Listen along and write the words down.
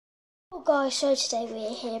Well guys, so today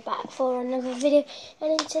we're here back for another video,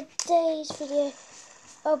 and in today's video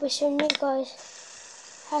I'll be showing you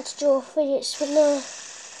guys how to draw a fidget spinner.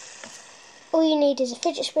 All you need is a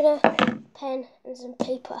fidget spinner, pen and some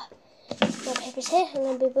paper. My paper's here, I'm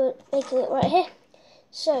going to be making it right here.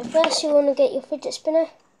 So first you want to get your fidget spinner,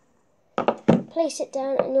 place it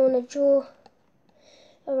down and you want to draw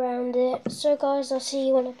around it. So guys, I'll see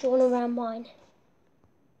you when I've drawn around mine.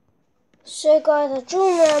 So guys, I've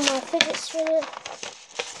drawn around my fidget spinner.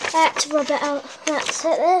 I had to rub it out, that's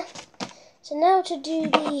it there. So now to do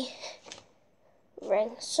the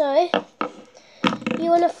ring. So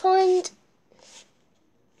you want to find,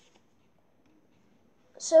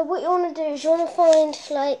 so what you want to do is you want to find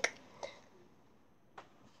like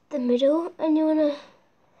the middle, and you want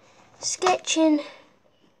to sketch in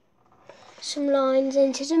some lines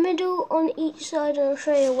into the middle on each side, and I'll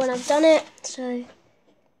show you when I've done it. So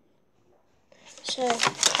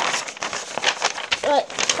right,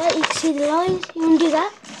 you can see the lines, you want to do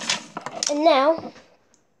that. And now,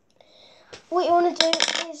 what you want to do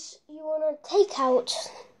is you want to take out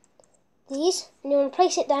these, and you want to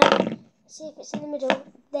place it down, see if it's in the middle,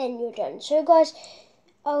 then you're done. So guys,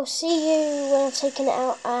 I'll see you when I've taken it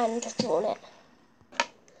out and drawn it.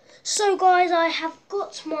 So guys, I have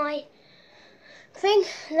got my thing.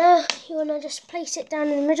 Now, you want to just place it down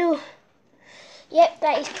in the middle. Yep,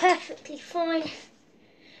 that is perfectly fine.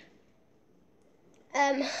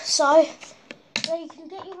 So you can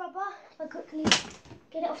get your rubber. If I quickly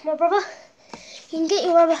get it off my brother, you can get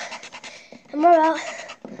your rubber and rub out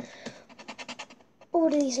all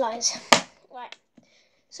of these lines. Right,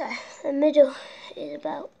 so the middle is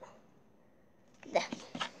about there.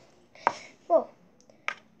 Well,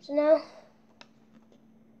 so now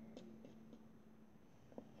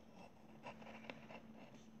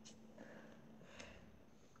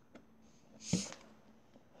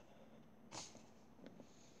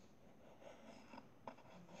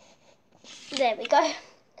there we go.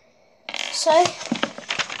 So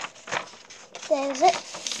there's it.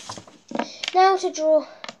 Now to draw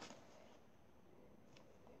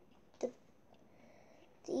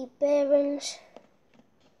the bearings.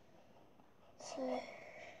 So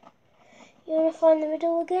you want to find the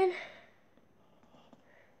middle again.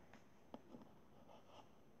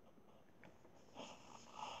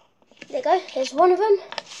 There you go. There's one of them.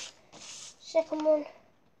 Second one.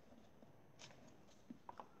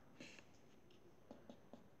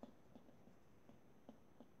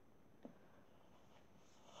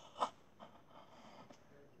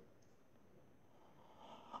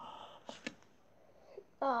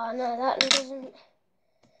 Oh no, that one doesn't.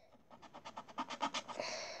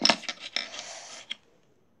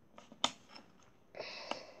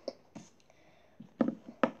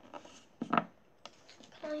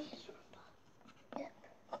 Yep.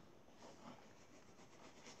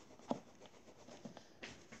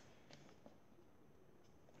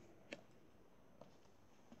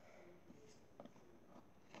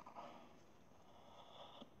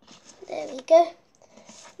 There we go.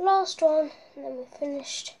 Last one, and then we're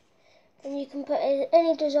finished. Then you can put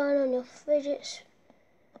any design on your fidgets.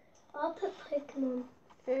 I'll put Pokemon.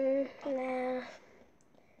 Nah.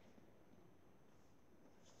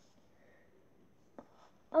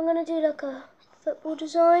 I'm gonna do like a football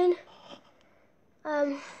design.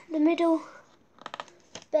 The middle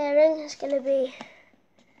bearing is gonna be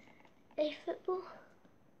a football.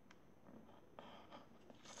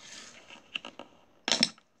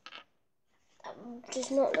 That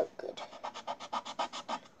does not look good.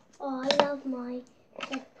 Oh, I love my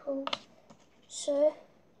Deadpool. So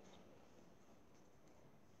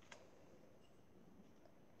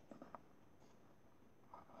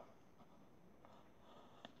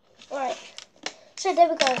right, so there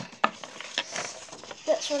we go.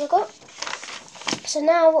 That's what I got. So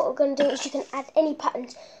now what we're going to do is you can add any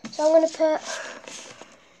patterns. So I'm going to put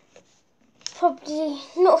probably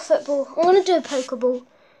not a football. I'm going to do a Pokeball.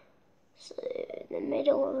 So in the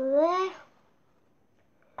middle of there.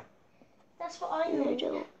 That's what I know.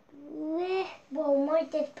 Middle there. Well, my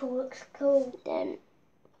Deadpool looks cool. Then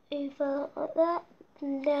over like that,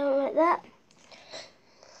 and down like that.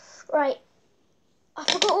 Right. I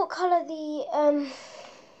forgot what colour the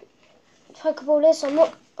Pokeball is. So I'm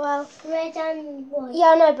not, well, red and white.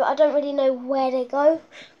 Yeah, I know, but I don't really know where they go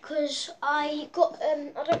because I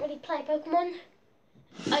don't really play Pokemon.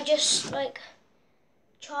 I just like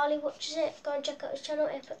Charlie watches it. Go and check out his channel,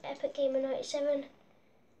 Epic Gamer 97.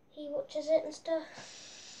 He watches it and stuff.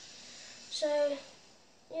 So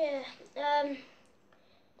yeah,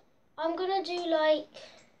 I'm gonna do like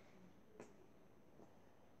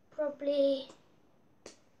probably.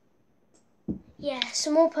 Yeah,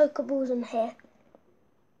 some more Pokeballs in here.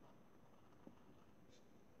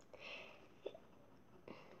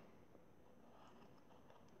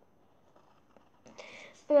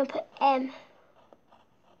 I'm going to put M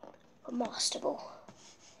for Master Ball.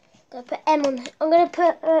 I'm going to put M on. I'm going to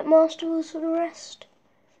put Master Balls for the rest.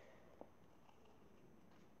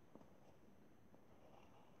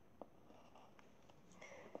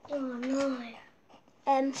 Oh no.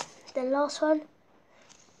 The last one.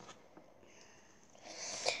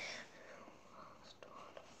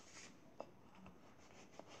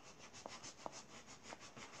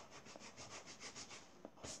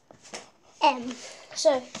 M.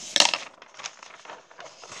 So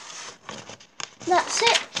that's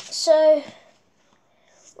it. So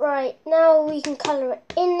right now we can colour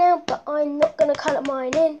it in now, but I'm not going to colour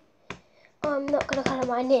mine in. I'm not going to colour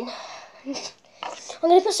mine in. I'm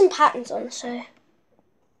going to put some patterns on. So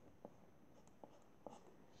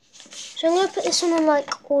I'm going to put this one on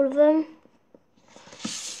like all of them.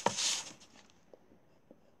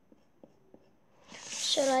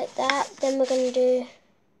 So like that. Then we're going to do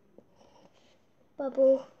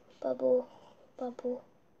bubble, bubble, bubble.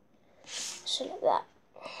 So like that.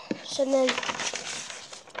 So then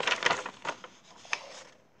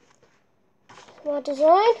my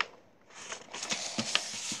design.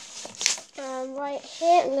 Right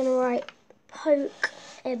here I'm going to write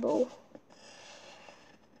Pokeable.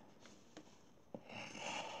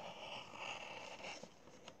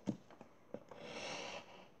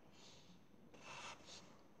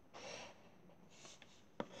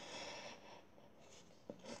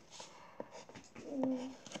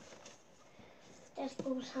 That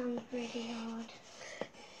all sounds really hard.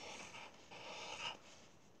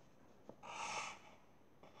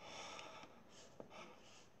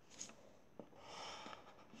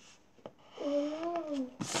 Oh.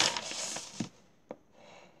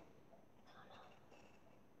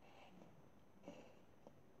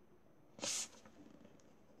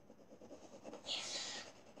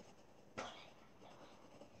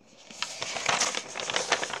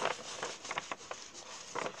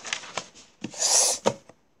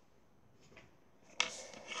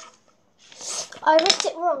 I read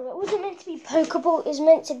it wrong. It wasn't meant to be Pokeball. It was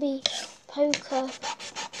meant to be Pokemon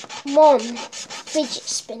Fidget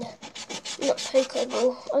Spinner, not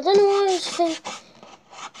Pokeball. I don't know why I was thinking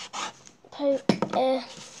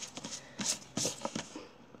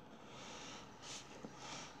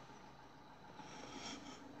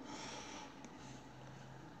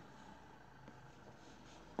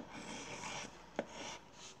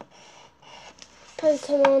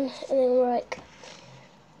Pokemon, and then like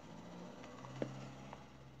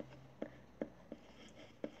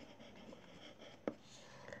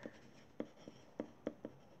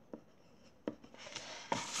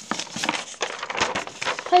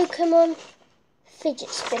Pokemon Fidget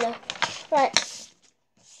Spinner. Right,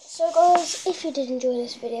 so guys, if you did enjoy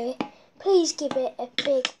this video, please give it a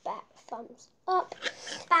big fat thumbs up.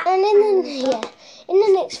 And in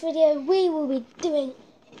the next video we will be doing,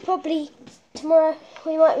 probably tomorrow,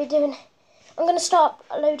 we might be doing, I'm going to start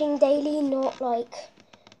uploading daily, not like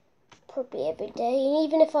probably every day,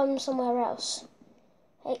 even if I'm somewhere else.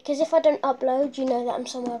 Because if I don't upload, you know that I'm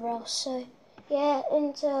somewhere else. So yeah,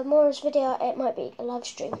 in tomorrow's video it might be a live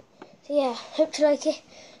stream. So yeah, hope to like it.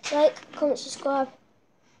 Like, comment, subscribe.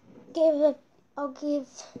 I'll give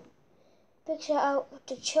a big shout out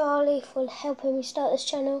to Charlie for helping me start this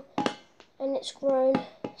channel, and it's grown.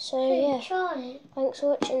 So yeah, Charlie, thanks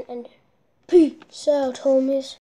for watching and peace out, homies.